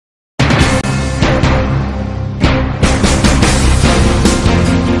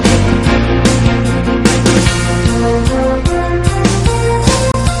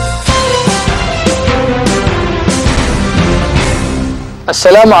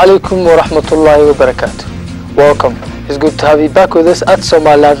Assalamu alaikum wa rahmatullahi wa barakatuh. Welcome. It's good to have you back with us at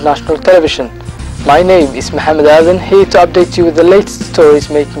Somaliland National Television. My name is Mohammed Adan, here to update you with the latest stories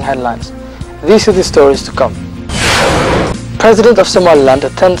making headlines. These are the stories to come. President of Somaliland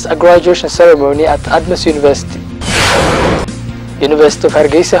attends a graduation ceremony at Admas University. University of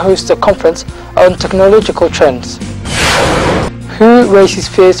Hargeisa hosts a conference on technological trends. Who raises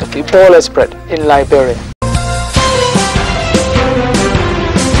fears of Ebola spread in Liberia?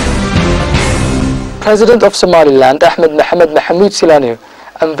 President of Somaliland Ahmed Mohamed Mahmoud Silanu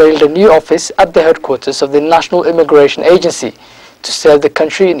unveiled a new office at the headquarters of the National Immigration Agency to serve the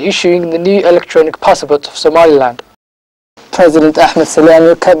country in issuing the new electronic passport of Somaliland. President Ahmed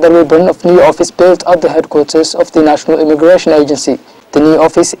Silanu cut the ribbon of new office built at the headquarters of the National Immigration Agency. The new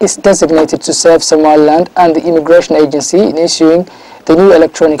office is designated to serve Somaliland and the Immigration Agency in issuing the new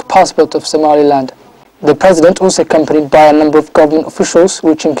electronic passport of Somaliland. The President was accompanied by a number of government officials,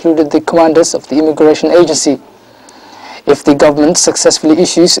 which included the commanders of the Immigration Agency. If the government successfully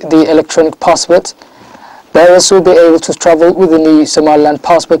issues the electronic passport, bearers will be able to travel with the new Somaliland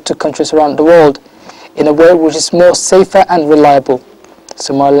passport to countries around the world in a way which is more safer and reliable.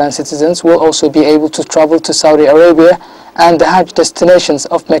 Somaliland citizens will also be able to travel to Saudi Arabia and the Hajj destinations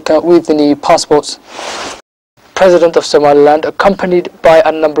of Mecca with the new passports. President of Somaliland, accompanied by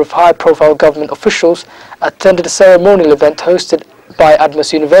a number of high-profile government officials, attended a ceremonial event hosted by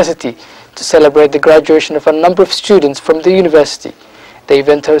Admas University to celebrate the graduation of a number of students from the university. The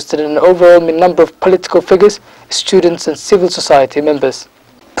event hosted an overwhelming number of political figures, students and civil society members.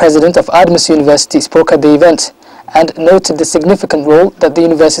 President of Admas University spoke at the event and noted the significant role that the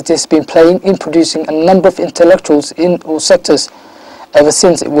university has been playing in producing a number of intellectuals in all sectors ever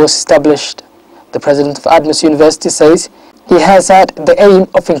since it was established. The president of Admas University says he has had the aim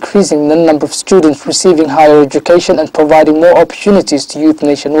of increasing the number of students receiving higher education and providing more opportunities to youth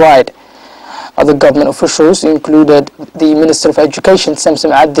nationwide. Other government officials included the Minister of Education,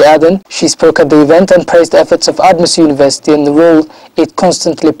 Samsam Addi Adan. She spoke at the event and praised the efforts of Admas University and the role it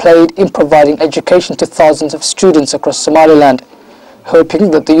constantly played in providing education to thousands of students across Somaliland, hoping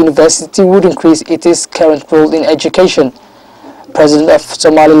that the university would increase its current role in education. President of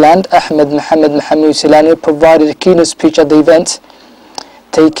Somaliland Ahmed Mohamed Mahmoud Silanu provided a keynote speech at the event,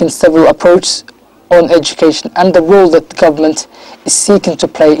 taking several approaches on education and the role that the government is seeking to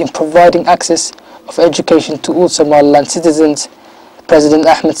play in providing access of education to all Somaliland citizens. President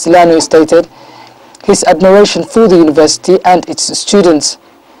Ahmed Silanu stated his admiration for the university and its students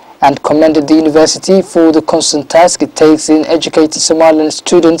and commended the university for the constant task it takes in educating Somaliland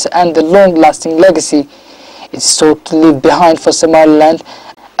students and the long-lasting legacy it sought to leave behind for Somaliland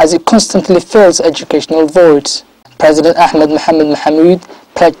as it constantly fills educational voids. President Ahmed Mohamed Mahmoud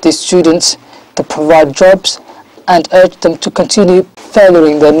pledged the students to provide jobs and urged them to continue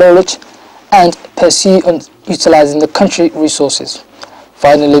furthering their knowledge and pursue on utilizing the country resources.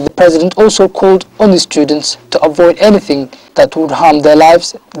 Finally, the President also called on the students to avoid anything that would harm their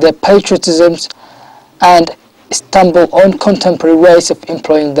lives, their patriotism, and stumble on contemporary ways of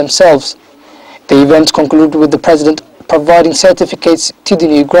employing themselves. The event concluded with the President providing certificates to the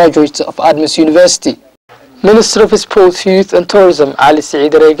new graduates of Admas University. Minister of Sports, Youth and Tourism Ali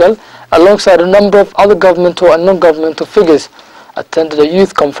Saeed Regal, alongside a number of other governmental and non-governmental figures, attended a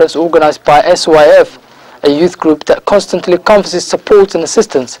youth conference organized by SYF, a youth group that constantly conferences support and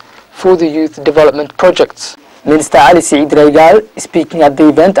assistance for the youth development projects. Minister Ali Saeed Regal, speaking at the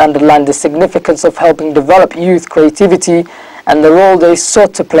event, underlined the significance of helping develop youth creativity and the role they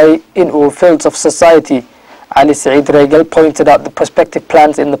sought to play in all fields of society. Ali Saeed Regal pointed out the prospective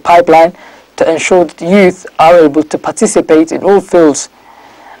plans in the pipeline to ensure that youth are able to participate in all fields,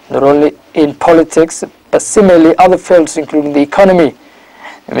 not only in politics, but similarly other fields including the economy.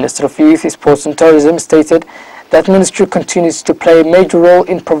 The Minister of Youth, Sports and Tourism stated that ministry continues to play a major role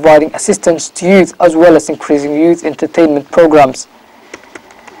in providing assistance to youth as well as increasing youth entertainment programs.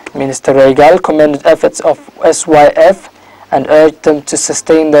 Minister Regal commended efforts of SYF and urged them to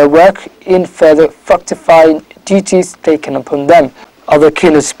sustain their work in further fructifying duties taken upon them. Other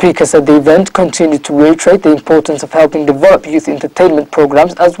keynote speakers at the event continued to reiterate the importance of helping develop youth entertainment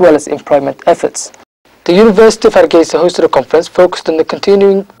programs as well as employment efforts. The University of Hargeisa hosted a conference focused on the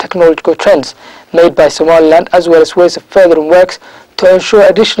continuing technological trends made by Somaliland as well as ways of furthering works to ensure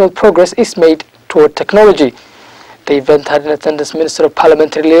additional progress is made toward technology. The event had in attendance Minister of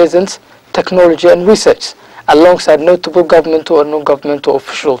Parliamentary Liaisons, Technology and Research, alongside notable governmental and non-governmental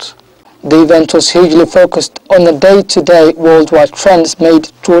officials. The event was hugely focused on the day-to-day worldwide trends made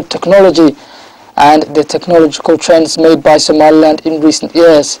toward technology and the technological trends made by Somaliland in recent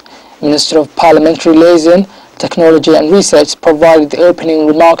years. Minister of Parliamentary Liaison, Technology and Research provided the opening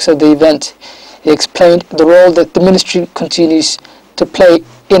remarks of the event. He explained the role that the ministry continues to play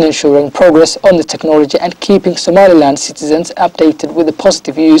in ensuring progress on the technology and keeping Somaliland citizens updated with the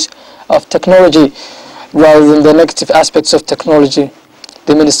positive use of technology rather than the negative aspects of technology.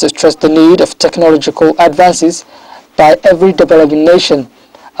 The minister stressed the need of technological advances by every developing nation,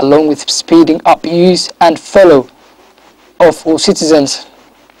 along with speeding up use and follow of all citizens.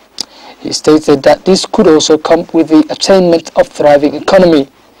 He stated that this could also come with the attainment of thriving economy.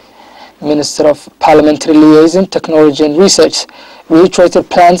 Minister of Parliamentary Liaison, Technology and Research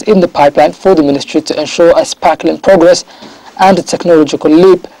reiterated plans in the pipeline for the ministry to ensure a sparkling progress and a technological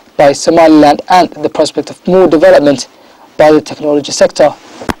leap by Somaliland and the prospect of more development by the technology sector.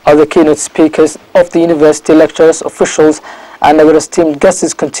 Other keynote speakers of the university, lecturers, officials and other esteemed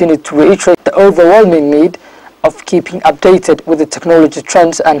guests continued to reiterate the overwhelming need of keeping updated with the technology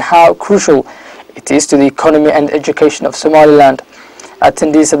trends and how crucial it is to the economy and education of Somaliland.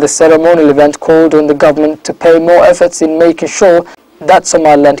 Attendees at the ceremonial event called on the government to pay more efforts in making sure that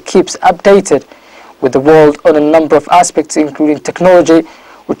Somaliland keeps updated with the world on a number of aspects, including technology,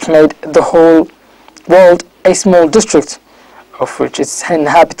 which made the whole world a small district, of which its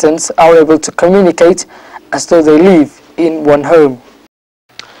inhabitants are able to communicate as though they live in one home.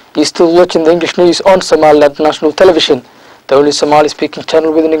 You're still watching the English news on Somaliland National Television, the only Somali-speaking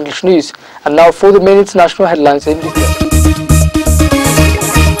channel with an English news. And now for the main international headlines in detail.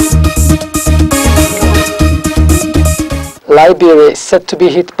 Liberia is set to be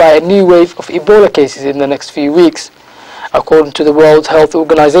hit by a new wave of Ebola cases in the next few weeks. According to the World Health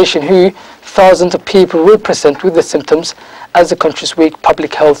Organization, WHO, thousands of people will present with the symptoms as the country's weak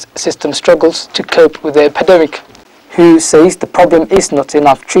public health system struggles to cope with the epidemic. WHO says the problem is not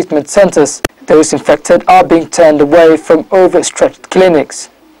enough treatment centers. Those infected are being turned away from overstretched clinics.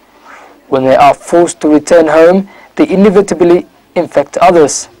 When they are forced to return home, they inevitably infect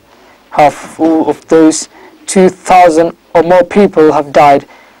others. Half of those 2,000 or more people have died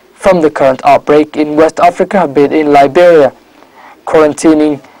from the current outbreak in West Africa have been in Liberia.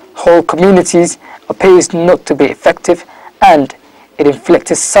 Quarantining whole communities appears not to be effective, and it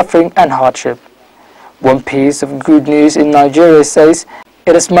inflicts suffering and hardship. One piece of good news in Nigeria says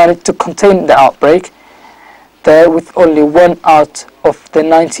it has managed to contain the outbreak there, with only 1 out of the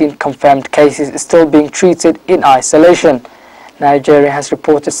 19 confirmed cases still being treated in isolation. Nigeria has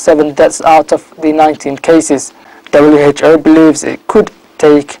reported 7 deaths out of the 19 cases. WHO believes it could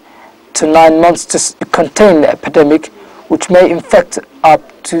take to 9 months to contain the epidemic, which may infect up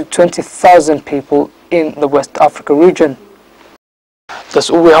to 20,000 people in the West Africa region. That's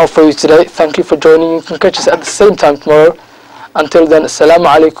all we have for you today. Thank you for joining. You can catch us at the same time tomorrow. Until then, Assalamu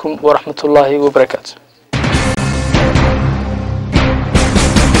alaikum wa rahmatullahi wa barakatuh.